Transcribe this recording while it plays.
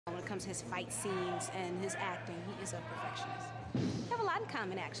comes to his fight scenes and his acting, he is a perfectionist. We have a lot in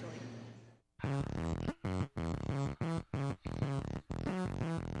common, actually.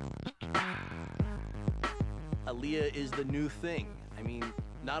 Aaliyah is the new thing. I mean,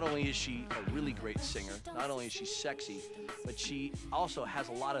 not only is she a really great singer, not only is she sexy, but she also has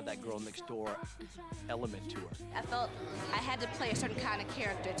a lot of that girl next door element to her. I felt I had to play a certain kind of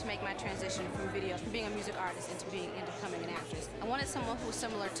character to make my transition from being a music artist into becoming an actress. I wanted someone who was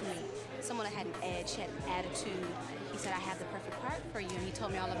similar to me, someone that had an edge, had an attitude. He said, I have the perfect part for you, and he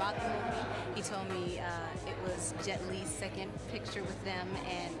told me all about the movie. He told me it was Jet Li's second picture with them,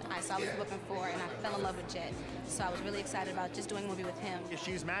 and I saw what he was looking for, and I fell in love with Jet. So I was really excited about just doing a movie with him.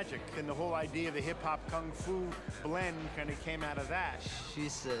 She's magic, and the whole idea of the hip-hop kung fu blend kind of came out of that.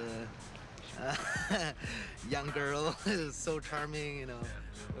 She's a young girl, so charming, you know.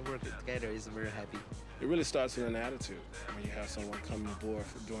 We work together, is very happy. It really starts with an attitude when you have someone coming aboard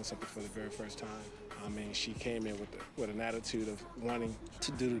for doing something for the very first time. I mean, she came in with an attitude of wanting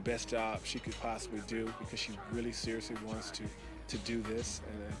to do the best job she could possibly do because she really seriously wants to do this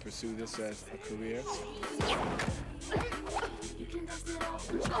and pursue this as a career.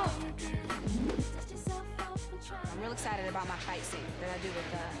 I'm real excited about my fight scene that I do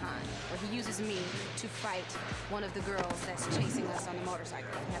with Han, where he uses me to fight one of the girls that's chasing us on the motorcycle.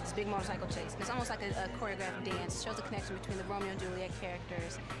 We have this big motorcycle chase. It's almost like a choreographed dance. It shows the connection between the Romeo and Juliet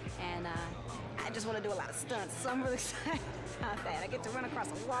characters, and I just want to do a lot of stunts, so I'm really excited about that. I get to run across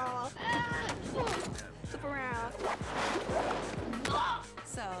a wall, flip around.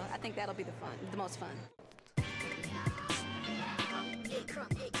 So I think that'll be the most fun.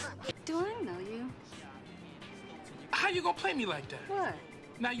 Do I know you? How you gonna play me like that? What?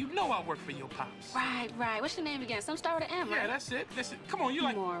 Now you know I work for your pops. Right. What's your name again? Some start with an M, right? Yeah, that's it. Come on, you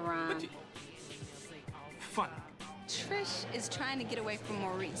like... Moron. Funny. Trish is trying to get away from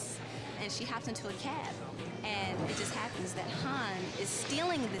Maurice, and she hops into a cab. And it just happens that Han is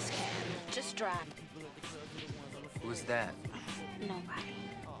stealing this cab. Just drive. Who's that? Nobody.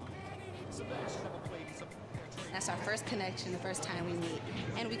 That's our first connection, the first time we meet.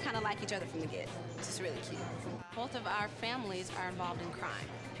 And we kind of like each other from the get. It's just really cute. Both of our families are involved in crime,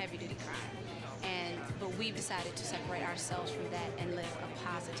 heavy-duty crime. But we've decided to separate ourselves from that and live a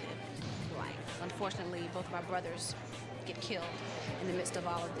positive life. Unfortunately, both of our brothers get killed in the midst of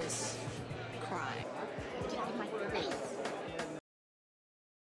all of this crime. Get out of my face.